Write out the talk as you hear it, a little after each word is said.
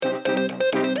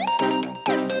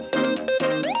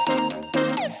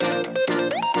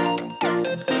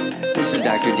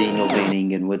Dr. Daniel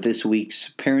Van with this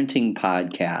week's parenting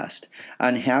podcast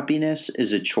on happiness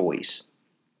is a choice.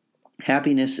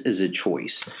 Happiness is a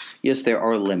choice. Yes, there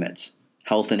are limits.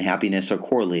 Health and happiness are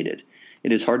correlated.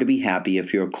 It is hard to be happy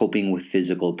if you're coping with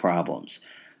physical problems.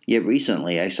 Yet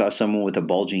recently, I saw someone with a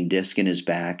bulging disc in his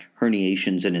back,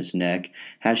 herniations in his neck,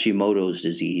 Hashimoto's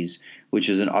disease, which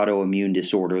is an autoimmune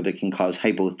disorder that can cause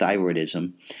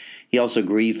hypothyroidism. He also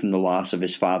grieved from the loss of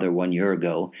his father 1 year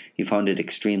ago. He found it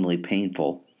extremely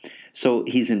painful. So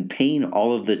he's in pain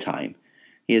all of the time.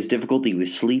 He has difficulty with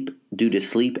sleep due to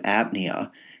sleep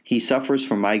apnea. He suffers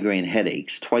from migraine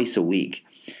headaches twice a week.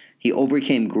 He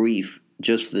overcame grief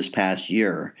just this past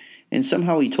year, and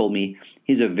somehow he told me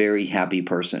he's a very happy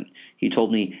person. He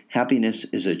told me happiness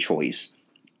is a choice.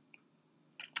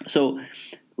 So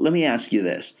let me ask you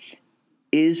this.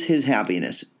 Is his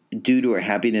happiness due to a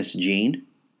happiness gene?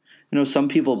 You know, some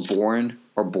people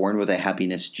are born with a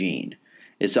happiness gene.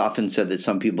 It's often said that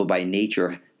some people by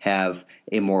nature have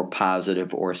a more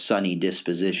positive or sunny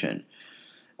disposition.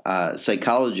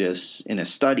 Psychologists, in a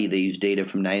study, they used data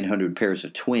from 900 pairs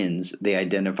of twins. They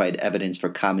identified evidence for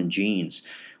common genes,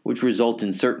 which result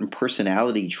in certain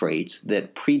personality traits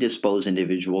that predispose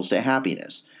individuals to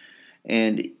happiness.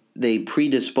 And they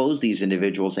predispose these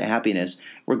individuals to happiness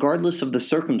regardless of the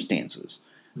circumstances.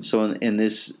 So in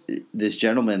this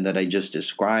gentleman that I just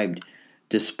described,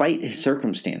 despite his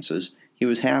circumstances, he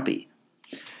was happy.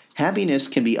 Happiness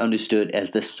can be understood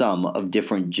as the sum of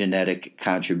different genetic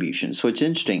contributions. So it's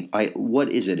interesting. What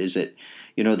is it? Is it,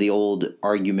 the old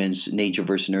arguments, nature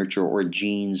versus nurture or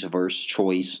genes versus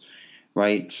choice,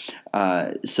 right?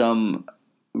 Some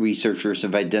researchers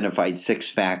have identified 6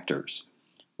 factors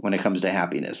when it comes to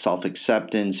happiness: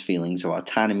 self-acceptance, feelings of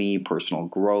autonomy, personal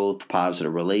growth,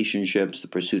 positive relationships, the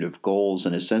pursuit of goals,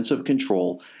 and a sense of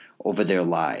control over their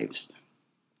lives.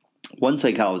 One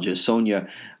psychologist, Sonia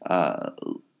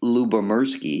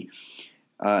Lyubomirsky,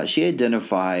 she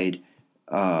identified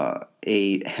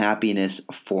a happiness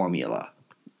formula.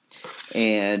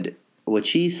 And what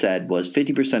she said was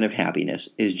 50% of happiness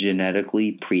is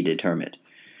genetically predetermined,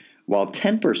 while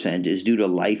 10% is due to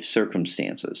life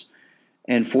circumstances,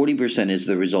 and 40% is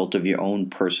the result of your own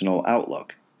personal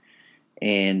outlook.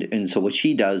 And so what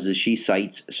she does is she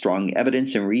cites strong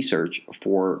evidence and research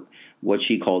for what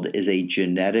she called is a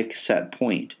genetic set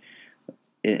point.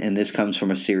 And this comes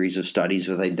from a series of studies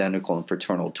with identical and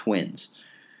fraternal twins.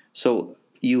 So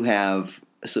you have,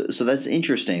 so that's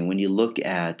interesting when you look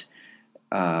at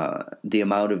the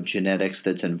amount of genetics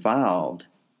that's involved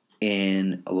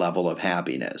in a level of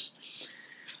happiness.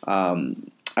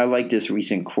 I like this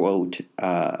recent quote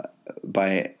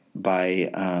by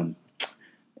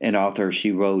an author.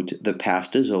 She wrote, "The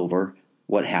past is over.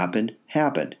 What happened,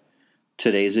 happened.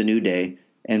 Today is a new day,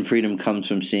 and freedom comes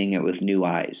from seeing it with new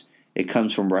eyes. It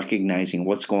comes from recognizing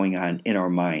what's going on in our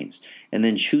minds, and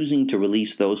then choosing to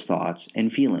release those thoughts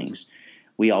and feelings.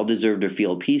 We all deserve to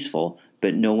feel peaceful,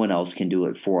 but no one else can do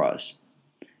it for us."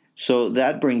 So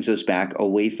that brings us back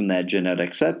away from that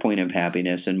genetic set point of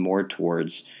happiness and more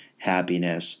towards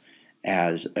happiness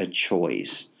as a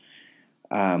choice.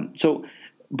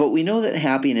 But we know that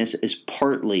happiness is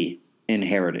partly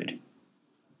inherited.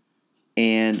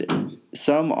 And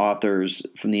some authors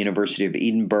from the University of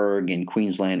Edinburgh and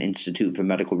Queensland Institute for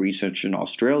Medical Research in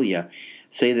Australia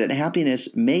say that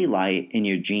happiness may lie in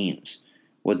your genes.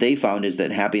 What they found is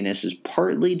that happiness is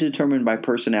partly determined by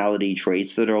personality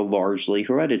traits that are largely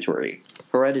hereditary.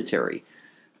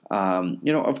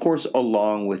 Of course,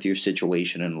 along with your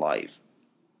situation in life.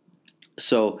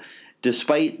 So,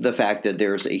 despite the fact that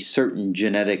there's a certain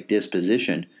genetic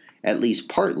disposition, at least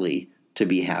partly, to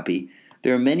be happy,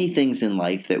 there are many things in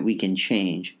life that we can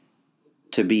change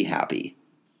to be happy.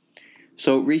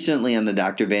 So, recently on the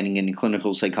Dr. Van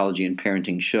Clinical Psychology and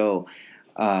Parenting show,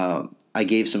 I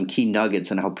gave some key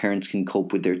nuggets on how parents can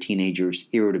cope with their teenagers'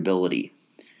 irritability.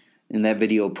 And that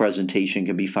video presentation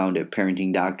can be found at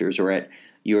Parenting Doctors or at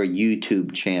your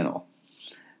YouTube channel.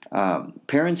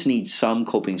 Parents need some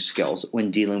coping skills when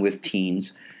dealing with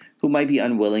teens who might be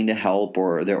unwilling to help,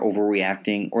 or they're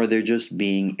overreacting, or they're just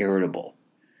being irritable.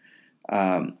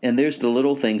 And there's the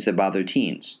little things that bother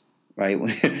teens, right?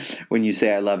 When you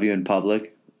say "I love you" in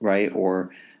public, right?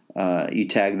 Or you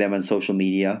tag them on social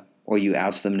media, or you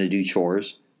ask them to do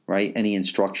chores, right? Any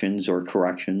instructions or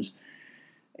corrections.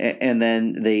 And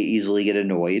then they easily get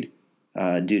annoyed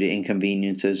due to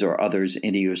inconveniences or others'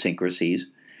 idiosyncrasies.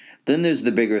 Then there's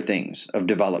the bigger things of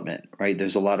development, right?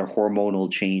 There's a lot of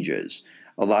hormonal changes,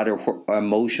 a lot of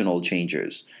emotional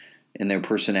changes in their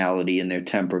personality, in their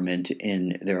temperament,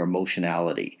 in their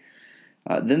emotionality.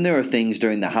 Then there are things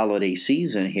during the holiday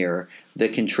season here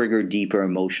that can trigger deeper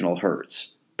emotional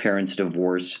hurts. parents'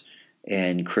 divorce,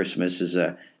 and Christmas is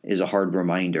a hard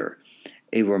reminder,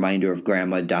 a reminder of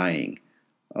grandma dying,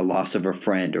 a loss of a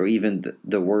friend, or even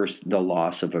the worst, the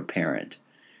loss of a parent.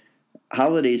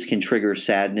 Holidays can trigger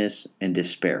sadness and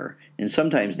despair, and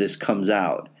sometimes this comes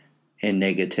out in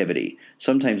negativity.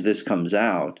 Sometimes this comes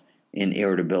out in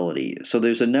irritability. So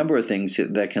there's a number of things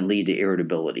that can lead to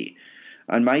irritability.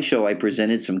 On my show, I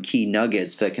presented some key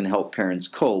nuggets that can help parents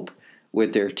cope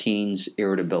with their teens'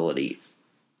 irritability.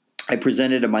 I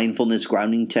presented a mindfulness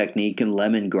grounding technique and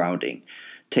lemon grounding,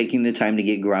 taking the time to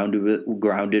get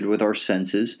grounded with our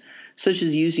senses, such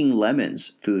as using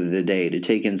lemons through the day to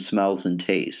take in smells and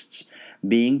tastes.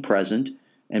 Being present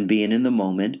and being in the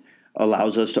moment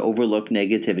allows us to overlook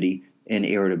negativity and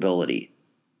irritability.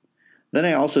 Then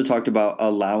I also talked about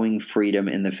allowing freedom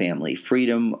in the family,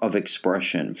 freedom of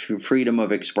expression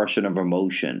of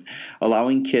emotion,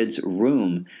 allowing kids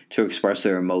room to express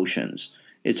their emotions.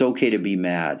 It's okay to be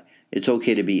mad. It's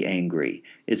okay to be angry.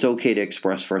 It's okay to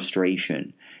express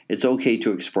frustration. It's okay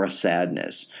to express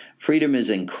sadness. Freedom is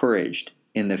encouraged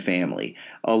in the family,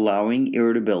 allowing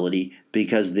irritability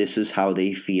because this is how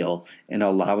they feel, and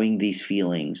allowing these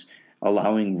feelings,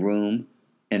 allowing room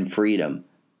and freedom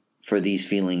for these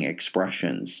feeling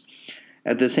expressions.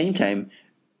 At the same time,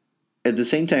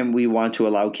 we want to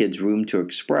allow kids room to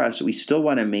express. We still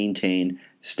want to maintain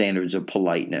standards of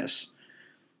politeness.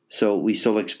 So we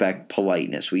still expect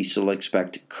politeness. We still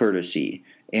expect courtesy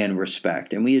and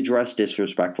respect. And we address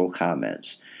disrespectful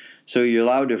comments. So you're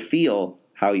allowed to feel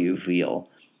how you feel,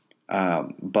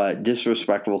 but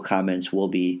disrespectful comments will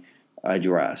be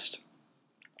addressed.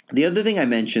 The other thing I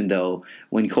mentioned, though,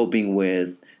 when coping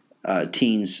with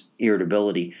teens'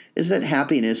 irritability is that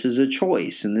happiness is a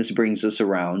choice, and this brings us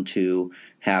around to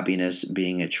happiness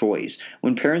being a choice.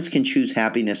 When parents can choose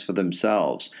happiness for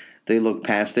themselves, they look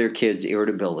past their kids'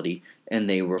 irritability and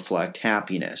they reflect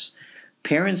happiness.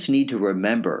 Parents need to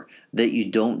remember that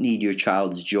you don't need your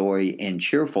child's joy and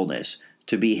cheerfulness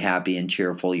to be happy and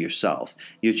cheerful yourself.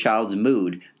 Your child's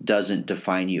mood doesn't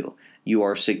define you. You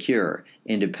are secure,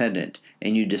 independent,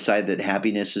 and you decide that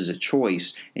happiness is a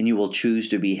choice, and you will choose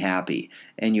to be happy.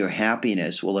 And your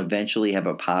happiness will eventually have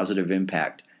a positive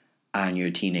impact on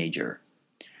your teenager.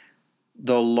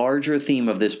 The larger theme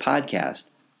of this podcast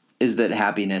is that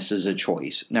happiness is a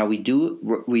choice. Now, we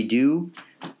do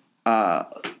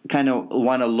kind of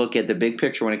want to look at the big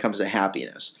picture when it comes to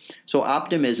happiness. So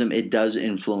optimism, it does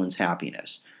influence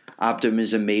happiness.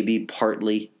 Optimism may be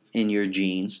partly in your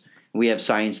genes. We have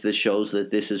science that shows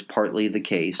that this is partly the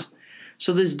case.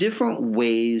 So there's different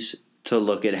ways to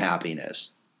look at happiness.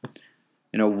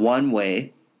 One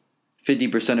way,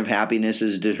 50% of happiness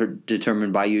is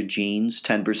determined by your genes,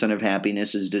 10% of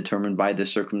happiness is determined by the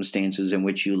circumstances in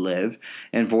which you live,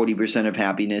 and 40% of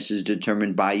happiness is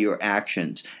determined by your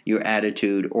actions, your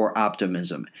attitude, or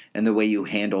optimism, and the way you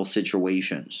handle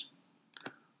situations.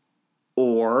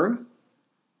 Or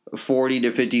 40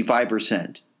 to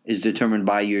 55% is determined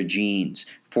by your genes,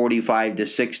 45 to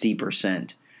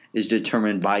 60% is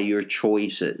determined by your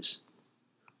choices.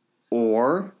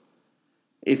 Or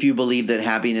if you believe that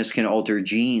happiness can alter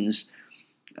genes,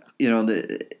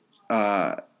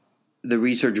 the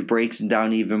research breaks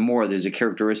down even more. There's a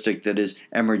characteristic that is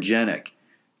emergenic,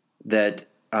 that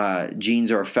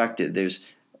genes are affected. It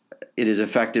is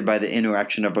affected by the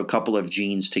interaction of a couple of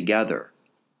genes together.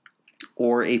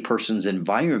 Or a person's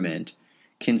environment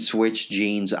can switch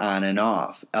genes on and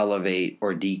off, elevate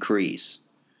or decrease.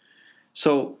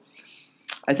 So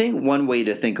I think one way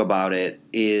to think about it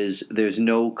is there's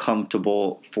no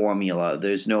comfortable formula.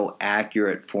 There's no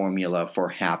accurate formula for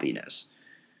happiness.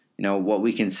 What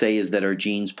we can say is that our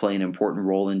genes play an important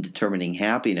role in determining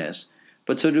happiness,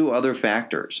 but so do other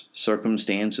factors,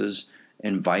 circumstances,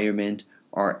 environment,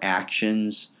 our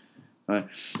actions.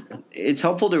 It's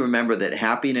helpful to remember that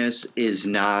happiness is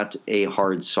not a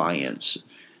hard science.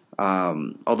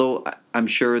 Although I'm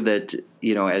sure that,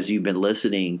 as you've been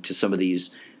listening to some of these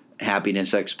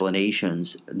happiness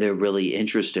explanations, they're really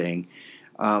interesting.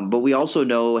 But we also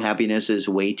know happiness is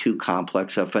way too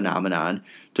complex a phenomenon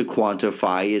to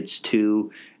quantify. It's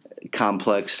too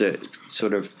complex to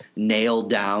sort of nail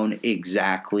down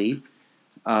exactly.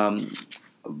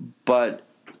 But,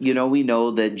 we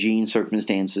know that gene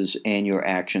circumstances and your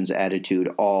actions,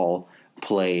 attitude all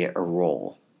play a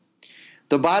role.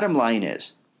 The bottom line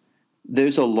is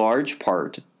there's a large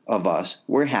part of us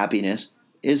where happiness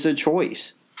is a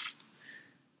choice.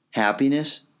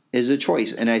 Happiness is a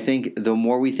choice. And I think the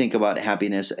more we think about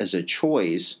happiness as a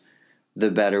choice, the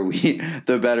better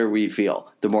we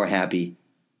feel, the more happy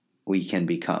we can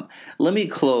become. Let me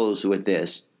close with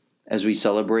this as we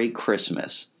celebrate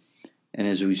Christmas. and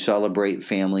as we celebrate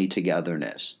family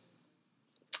togetherness.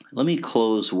 Let me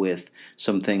close with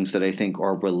some things that I think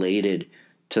are related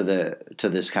to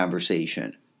this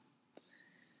conversation.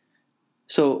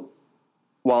 So,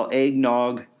 while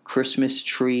eggnog, Christmas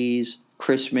trees,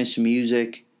 Christmas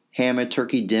music, ham and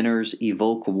turkey dinners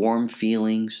evoke warm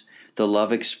feelings, the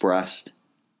love expressed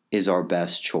is our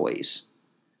best choice.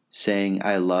 Saying,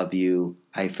 I love you,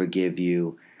 I forgive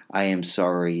you, I am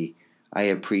sorry, I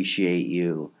appreciate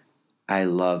you, I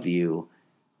love you.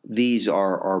 These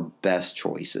are our best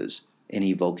choices in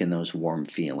evoking those warm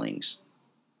feelings.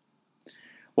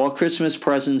 While Christmas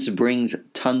presents brings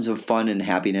tons of fun and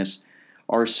happiness,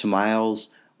 our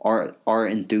smiles, our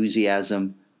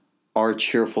enthusiasm, our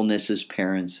cheerfulness as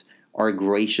parents, our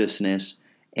graciousness,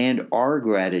 and our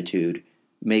gratitude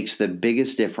makes the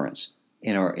biggest difference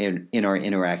in our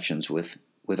interactions with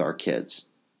our kids.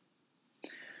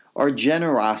 Our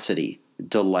generosity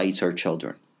delights our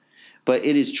children, but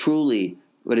it truly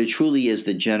is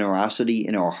the generosity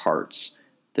in our hearts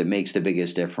that makes the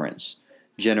biggest difference.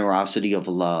 Generosity of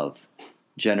love,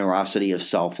 generosity of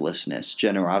selflessness,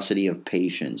 generosity of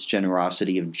patience,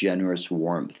 generosity of generous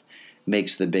warmth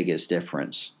makes the biggest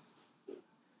difference.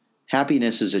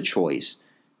 Happiness is a choice,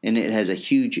 and it has a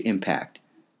huge impact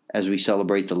as we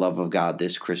celebrate the love of God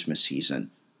this Christmas season.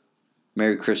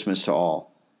 Merry Christmas to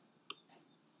all.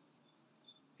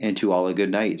 And to all a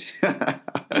good night.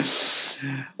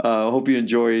 Hope you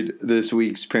enjoyed this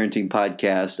week's parenting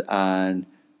podcast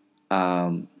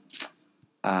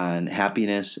on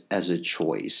happiness as a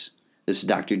choice. This is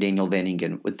Dr. Daniel Van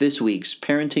Ingen with this week's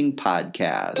parenting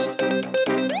podcast.